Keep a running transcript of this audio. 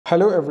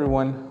Hello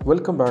everyone,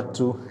 welcome back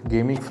to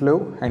Gaming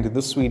Flow, and in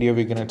this video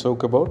we're going to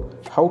talk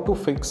about how to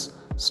fix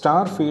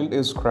Starfield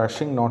is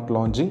crashing, not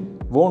launching,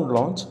 won't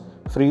launch,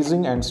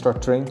 freezing and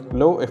stuttering,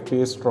 low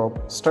FPS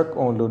drop, stuck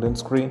on loading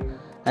screen,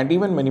 and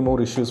even many more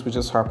issues which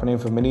is happening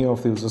for many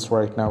of the users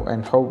right now,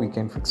 and how we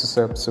can fix this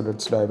up. So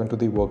let's dive into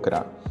the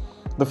workaround.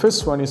 The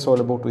first one is all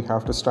about we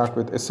have to start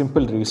with a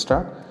simple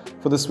restart.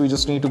 For this we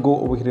just need to go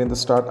over here in the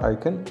start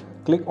icon,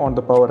 click on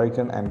the power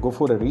icon and go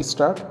for a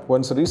restart.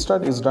 Once a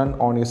restart is done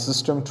on your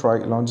system, try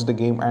launch the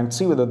game and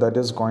see whether that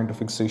is going to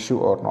fix the issue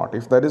or not.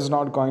 If that is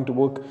not going to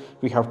work,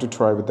 we have to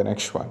try with the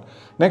next one.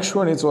 Next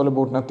one is all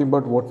about nothing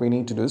but what we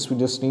need to do is we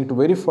just need to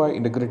verify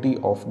integrity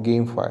of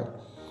game file.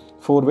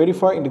 For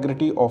verify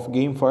integrity of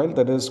game file,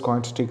 that is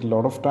going to take a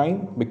lot of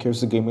time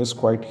because the game is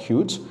quite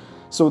huge.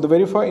 So the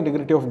verify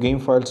integrity of game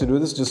file, to do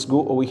this, just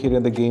go over here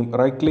in the game,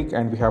 right click,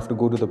 and we have to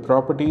go to the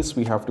properties,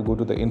 we have to go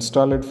to the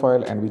installed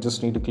file, and we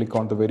just need to click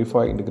on the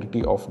verify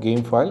integrity of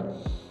game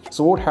file.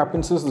 So what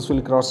happens is this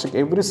will cross check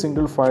every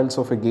single files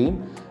of a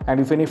game,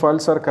 and if any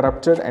files are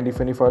corrupted and if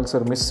any files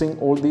are missing,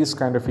 all these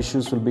kind of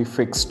issues will be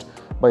fixed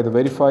by the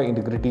verify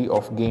integrity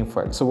of game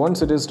file. So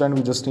once it is done,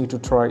 we just need to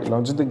try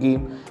launch the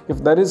game.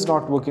 If that is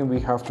not working, we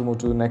have to move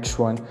to the next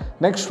one.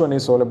 Next one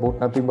is all about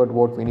nothing but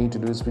what we need to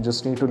do is we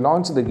just need to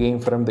launch the game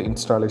from the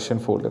installation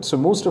folder. So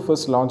most of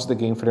us launch the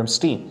game from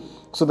Steam.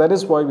 So that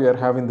is why we are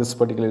having this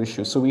particular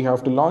issue. So we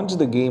have to launch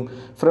the game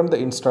from the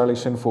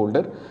installation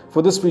folder.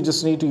 For this, we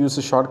just need to use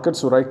a shortcut.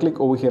 So right click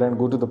over here and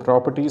go to the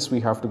properties. We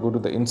have to go to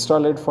the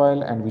installed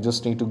file, and we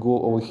just need to go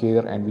over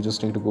here and we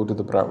just need to go to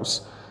the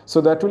browse.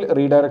 So that will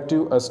redirect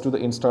you us to the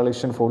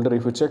installation folder.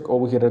 If you check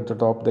over here at the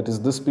top, that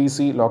is this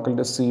PC, local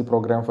disk C,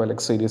 program file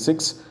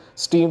x86,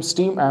 Steam,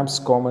 Steam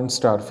apps, common,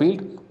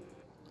 Starfield.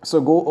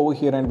 So go over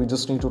here and we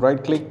just need to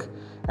right click,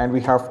 and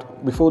we have to,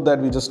 before that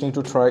we just need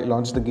to try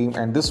launch the game,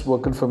 and this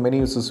worked for many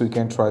users, so you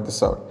can try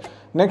this out.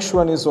 Next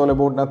one is all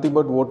about nothing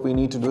but what we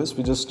need to do is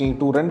we just need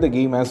to run the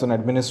game as an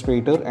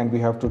administrator, and we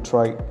have to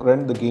try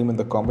run the game in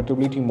the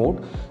compatibility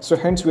mode. So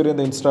hence we're in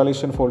the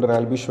installation folder.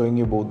 I'll be showing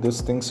you both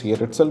these things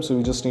here itself. So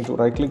we just need to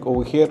right click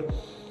over here,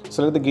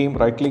 select the game,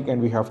 right click,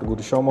 and we have to go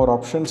to show more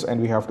options,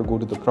 and we have to go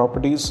to the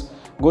properties,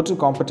 go to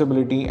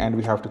compatibility, and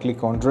we have to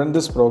click on run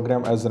this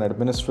program as an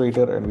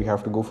administrator, and we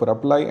have to go for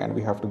apply, and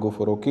we have to go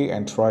for OK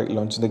and try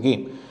launch the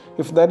game.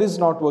 If that is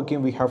not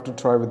working, we have to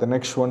try with the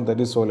next one. That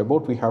is all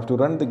about we have to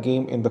run the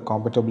game in the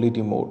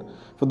compatibility mode.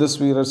 For this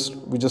we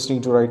just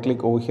need to right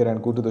click over here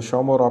and go to the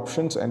show more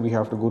options, and we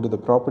have to go to the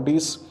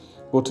properties,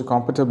 go to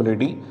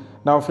compatibility.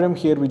 Now from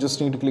here we just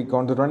need to click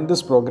on to run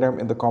this program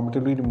in the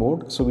compatibility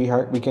mode. So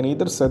we can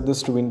either set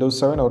this to Windows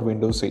 7 or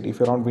Windows 8. If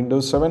you're on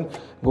Windows 7,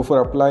 go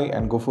for apply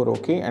and go for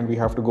OK, and we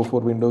have to go for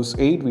Windows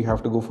 8, we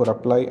have to go for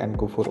apply and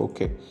go for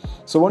OK.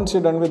 So once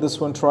you're done with this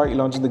one, try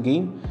launch the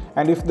game,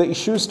 and if the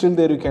issue is still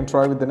there, you can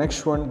try with the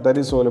next one. That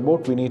is all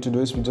about we need to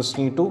do is we just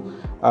need to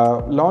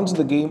launch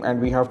the game,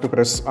 and we have to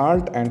press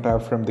Alt and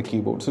Tab from the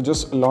keyboard. So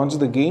just launch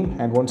the game,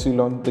 and once you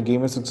launch the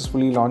game is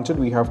successfully launched,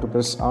 we have to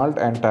press Alt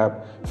and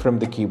Tab from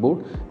the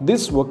keyboard.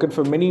 This worked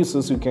for many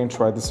users. You can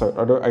try this out.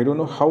 I don't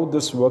know how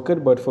this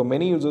worked, but for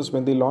many users,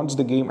 when they launch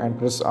the game and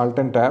press Alt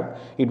and Tab,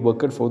 it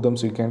worked for them.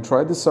 So you can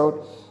try this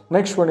out.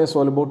 Next one is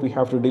all about we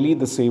have to delete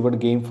the saved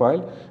game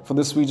file. For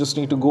this we just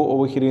need to go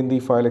over here in the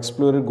file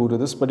explorer, go to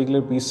this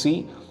particular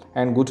PC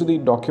and go to the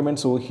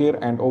documents over here,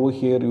 and over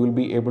here you will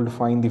be able to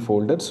find the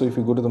folder. So if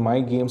you go to the my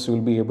games, you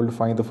will be able to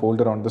find the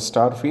folder on the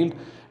Starfield.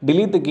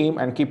 Delete the game,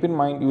 and keep in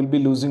mind you will be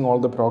losing all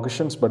the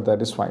progressions, but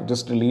that is fine.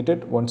 Just delete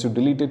it. Once you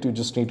delete it, you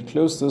just need to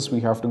close this. We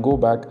have to go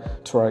back,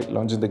 try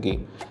launching the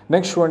game.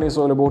 Next one is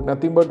all about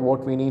nothing but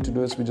what we need to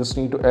do is we just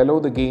need to allow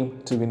the game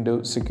to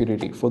Windows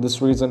security. For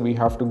this reason, we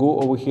have to go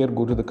over here,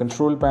 go to the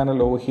control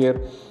panel over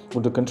here,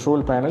 go to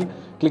control panel,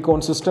 click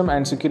on system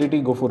and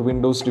security, go for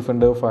Windows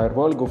Defender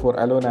Firewall, go for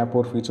allow an app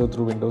or feature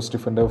through Windows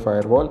Defender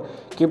Firewall.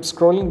 Keep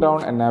scrolling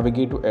down and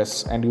navigate to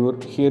S, and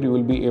here you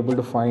will be able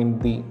to find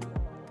the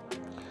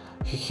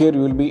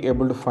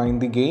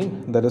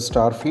game, that is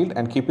Starfield,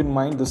 and keep in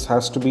mind this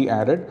has to be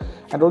added.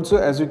 And also,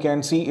 as you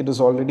can see, it is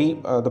already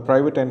the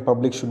private and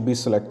public should be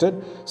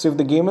selected. So if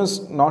the game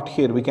is not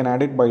here, we can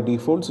add it by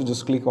default. So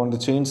just click on the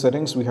change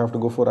settings. We have to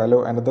go for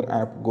allow another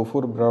app, go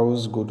for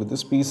browse, go to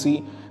this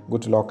PC, go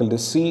to local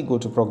disk C, go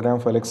to program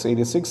file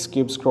x86,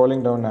 keep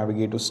scrolling down,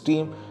 navigate to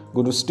Steam,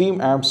 go to Steam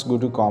apps, go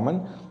to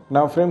common.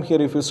 Now from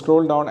here, if you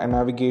scroll down and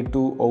navigate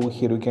to over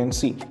here, you can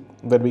see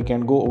that we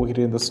can go over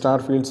here in the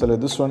Starfield,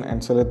 select this one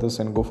and select this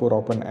and go for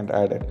open and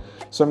add it.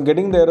 So I'm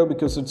getting the error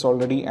because it's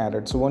already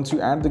added. So once you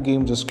add the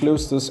game, just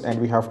close this, and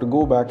we have to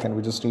go back and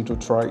we just need to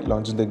try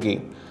launch the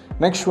game.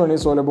 Next one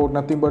is all about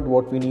nothing but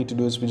what we need to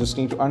do is we just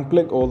need to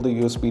unplug all the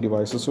USB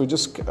devices. So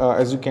just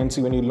as you can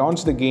see, when you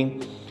launch the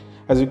game,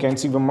 as you can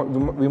see,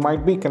 we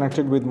might be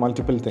connected with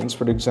multiple things.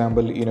 For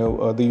example,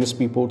 the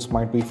USB ports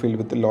might be filled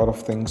with a lot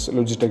of things,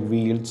 Logitech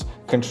wheels,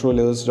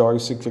 controllers,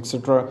 joysticks,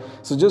 etc.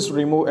 So just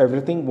remove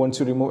everything. Once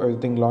you remove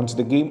everything, launch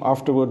the game.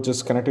 Afterward,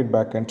 just connect it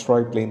back and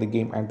try playing the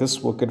game. And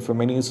this worked for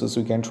many users.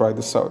 You can try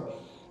this out.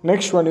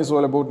 Next one is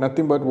all about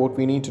nothing but what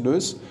we need to do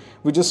is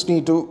we just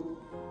need to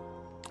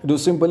Do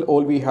simple,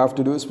 all we have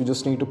to do is we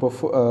just need to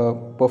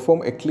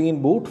perform a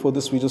clean boot. For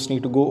this we just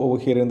need to go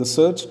over here in the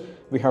search.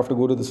 We have to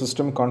go to the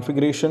system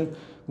configuration,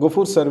 go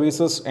for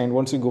services, and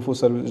once you go for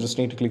service, you just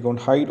need to click on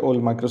hide all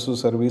Microsoft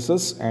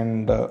services,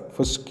 and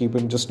first keep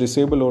it just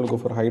disable all, go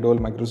for hide all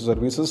Microsoft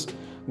services,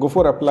 go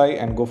for apply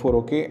and go for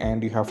OK,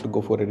 and you have to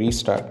go for a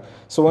restart.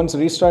 So once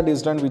restart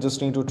is done, we just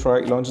need to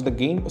try launch the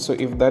game. So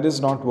if that is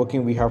not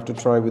working, we have to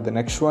try with the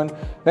next one.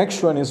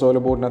 Next one is all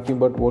about nothing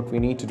but what we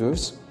need to do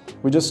is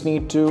we just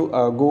need to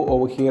go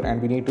over here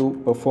and we need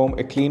to perform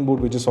a clean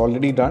boot, which is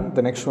already done.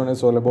 The next one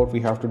is all about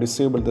we have to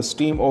disable the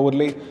Steam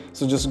overlay.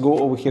 So just go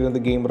over here in the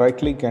game, right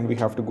click, and we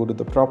have to go to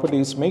the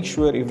properties. Make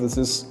sure if this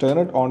is turn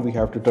it on, we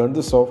have to turn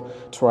this off.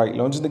 Try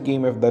launch the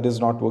game. If that is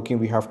not working,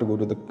 we have to go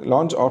to the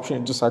launch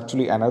option. It's just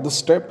actually another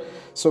step.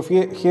 So if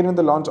here in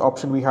the launch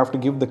option, we have to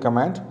give the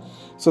command.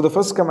 So the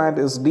first command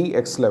is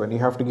dx11. You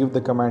have to give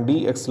the command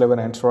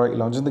dx11 and try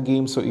launching the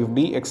game. So if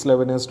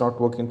dx11 is not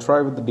working,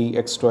 try with the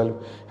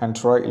dx12 and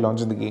try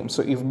launching the game.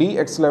 So if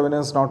dx11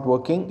 is not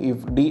working, if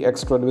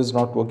dx12 is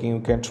not working,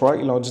 you can try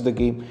launch the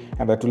game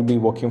and that will be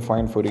working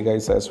fine for you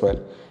guys as well.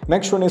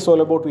 Next one is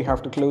all about we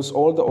have to close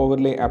all the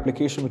overlay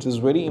application, which is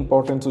very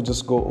important. So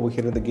just go over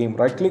here in the game,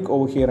 right click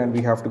over here, and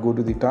we have to go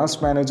to the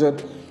task manager.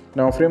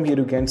 Now from here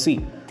you can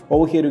see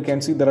over here you can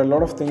see there are a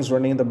lot of things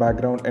running in the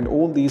background, and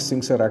all these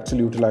things are actually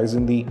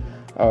utilizing the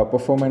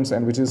performance,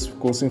 and which is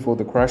causing for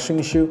the crashing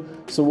issue.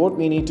 So what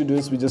we need to do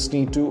is we just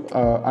need to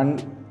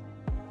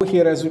over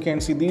here, as you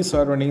can see, these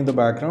are running in the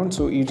background,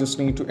 so you just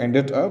need to end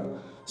it up.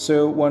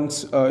 So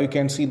once you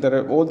can see that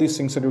all these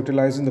things are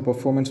utilizing the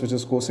performance, which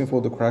is causing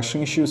for the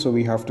crashing issue, so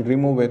we have to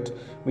remove it,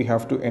 we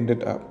have to end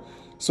it up.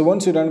 So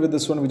once you're done with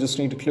this one, we just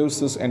need to close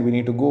this and we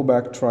need to go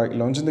back, try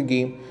launching the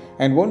game.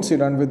 And once you're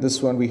done with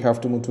this one, we have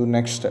to move to the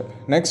next step.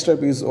 Next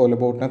step is all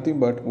about nothing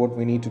but what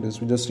we need to do is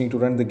we just need to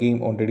run the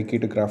game on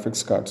dedicated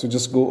graphics card. So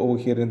just go over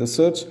here in the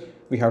search,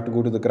 we have to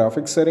go to the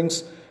graphics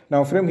settings.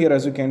 Now from here,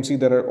 as you can see,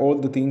 there are all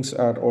the things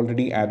are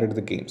already added to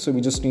the game. So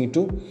we just need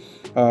to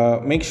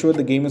make sure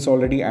the game is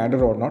already added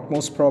or not.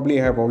 Most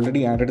probably I have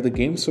already added the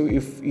game. So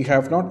if you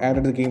have not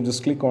added the game,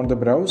 just click on the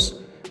browse.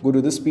 Go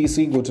to this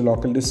PC, go to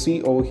local disk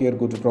C, over here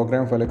go to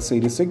program file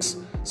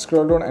x86,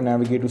 scroll down and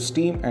navigate to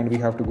Steam, and we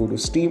have to go to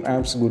Steam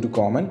apps, go to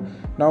common.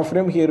 Now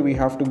from here we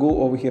have to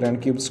go over here and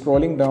keep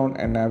scrolling down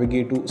and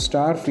navigate to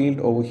Starfield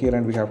over here,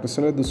 and we have to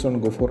select this one,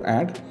 go for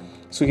add.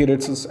 So here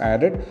it says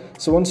added.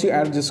 So once you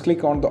add, just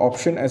click on the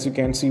option. As you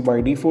can see,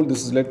 by default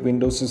this is let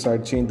Windows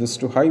decide, change this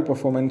to high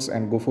performance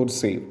and go for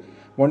save.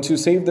 Once you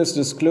save this,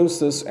 just close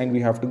this and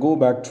we have to go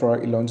back, try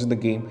launching the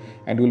game,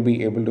 and we'll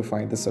be able to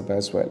find this up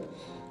as well.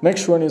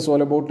 Next one is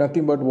all about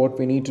nothing but what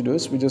we need to do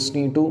is we just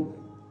need to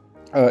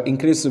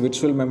increase the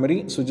virtual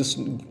memory. So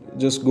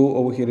just go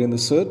over here in the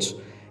search,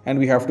 and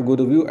we have to go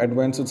to view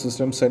advanced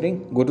system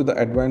setting, go to the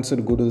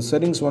advanced, go to the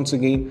settings once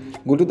again,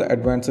 go to the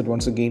advanced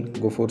once again,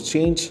 go for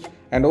change.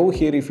 And over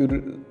here, if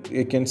you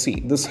can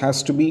see, this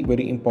has to be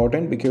very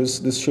important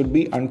because this should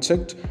be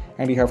unchecked,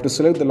 and you have to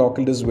select the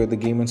local disk where the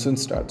game is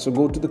installed. So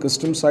go to the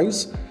custom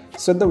size,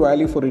 set the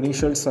value for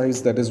initial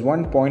size, that is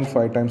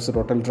 1.5 times the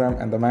total RAM,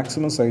 and the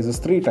maximum size is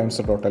 3 times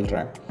the total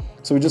RAM.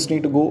 So we just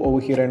need to go over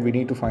here and we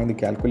need to find the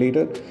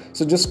calculator.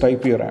 So just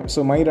type your RAM.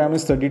 So my RAM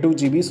is 32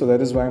 GB, so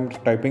that is why I'm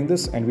typing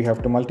this, and we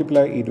have to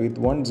multiply it with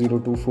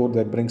 1024,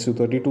 that brings you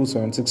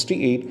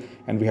 32768,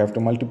 and we have to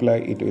multiply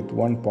it with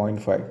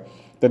 1.5.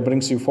 That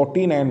brings you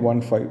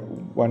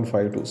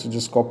 49,152. So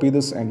just copy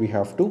this and we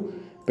have to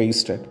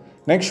paste it.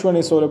 Next one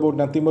is all about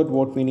nothing but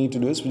what we need to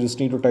do is we just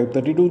need to type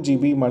 32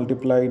 GB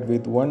multiplied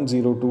with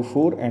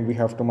 1024, and we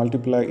have to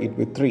multiply it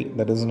with 3,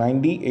 that is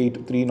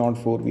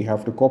 98,304. We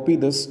have to copy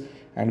this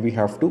and we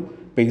have to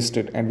paste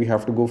it, and we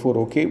have to go for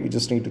OK. We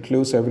just need to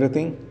close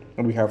everything,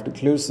 and we have to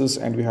close this,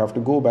 and we have to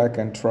go back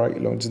and try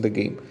launching the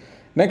game.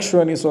 Next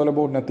one is all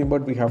about nothing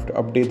but we have to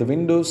update the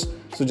Windows.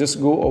 So just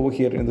go over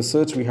here in the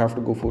search, we have to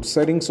go for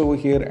settings over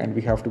here, and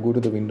we have to go to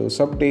the Windows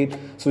update.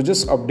 So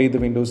just update the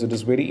Windows. It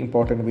is very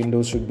important.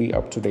 Windows should be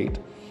up to date.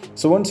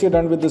 So once you're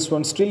done with this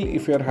one, still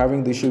if you're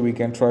having the issue, we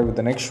can try with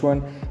the next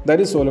one.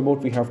 That is all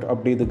about we have to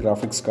update the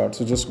graphics card.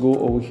 So just go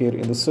over here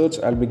in the search.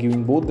 I'll be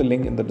giving both the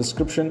link in the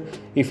description.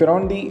 If you're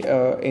on the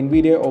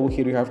NVIDIA over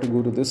here, you have to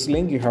go to this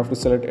link. You have to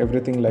select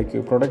everything, like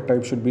your product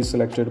type should be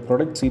selected,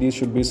 product series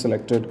should be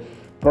selected,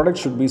 product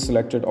should be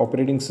selected,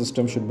 operating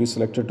system should be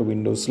selected to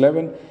Windows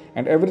 11,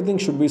 and everything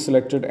should be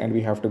selected, and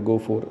we have to go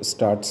for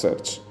start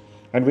search.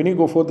 And when you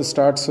go for the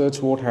start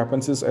search, what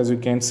happens is, as you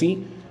can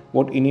see,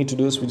 what you need to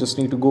do is we just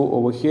need to go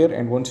over here,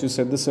 and once you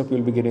set this up,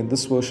 you'll be getting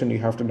this version. You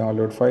have to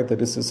download file,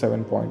 that is the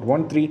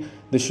 7.13.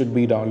 This should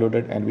be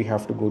downloaded, and we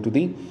have to go to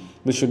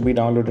this should be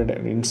downloaded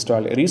and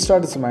install.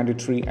 Restart is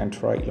mandatory, and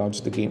try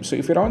launch the game. So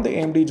if you're on the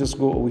AMD, just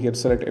go over here,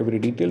 select every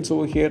details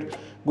over here,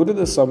 go to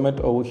the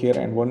submit over here,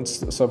 and once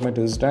the submit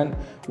is done,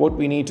 what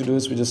we need to do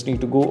is we just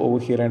need to go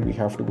over here and we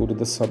have to go to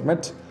the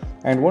submit.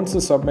 And once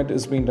the submit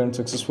is being done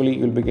successfully,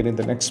 you'll be getting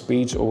the next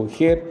page over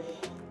here.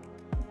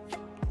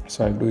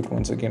 So I'll do it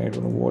once again. I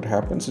don't know what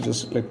happens. So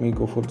just let me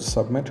go for the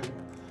submit.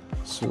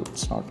 So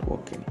it's not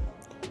working.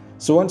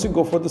 So once you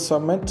go for the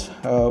submit,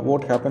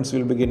 what happens,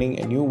 you'll be getting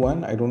a new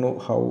one. I don't know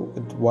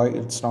why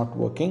it's not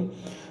working.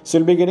 So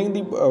you'll be getting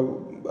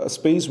the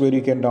space where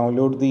you can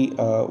download the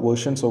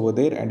versions over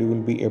there, and you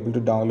will be able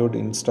to download,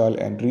 install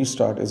and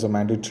restart as a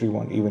mandatory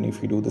one, even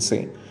if you do the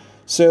same.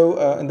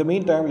 So in the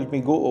meantime, let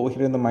me go over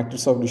here in the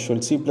Microsoft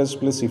Visual C++.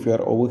 If you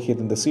are over here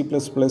in the C++,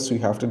 you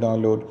have to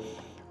download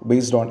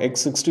based on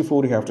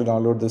x64, you have to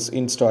download this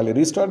install.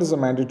 Restart is a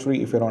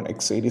mandatory. If you're on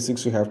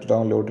x86, you have to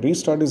download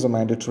restart is a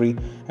mandatory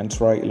and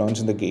try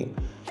launching the game.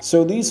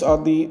 So these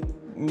are the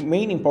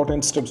main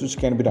important steps which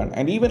can be done,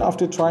 and even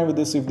after trying with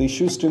this, if the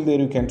issue is still there,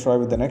 you can try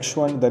with the next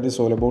one. That is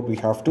all about we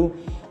have to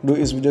do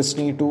is we just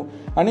need to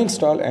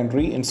uninstall and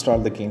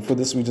reinstall the game. For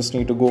this, we just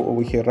need to go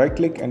over here, right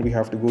click, and we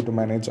have to go to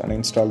manage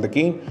uninstall the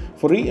game.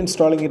 For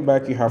reinstalling it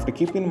back, you have to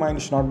keep in mind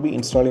it should not be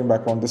installing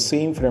back on the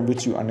same frame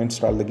which you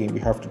uninstall the game. We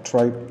have to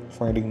try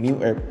finding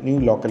new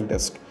local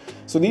disk.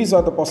 So these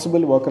are the possible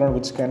workaround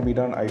which can be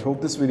done. I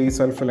hope this video is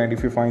helpful, and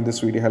if you find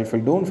this video helpful,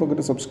 don't forget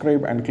to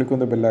subscribe and click on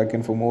the bell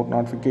icon for more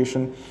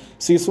notification.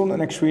 See you soon in the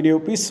next video.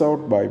 Peace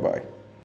out. Bye bye.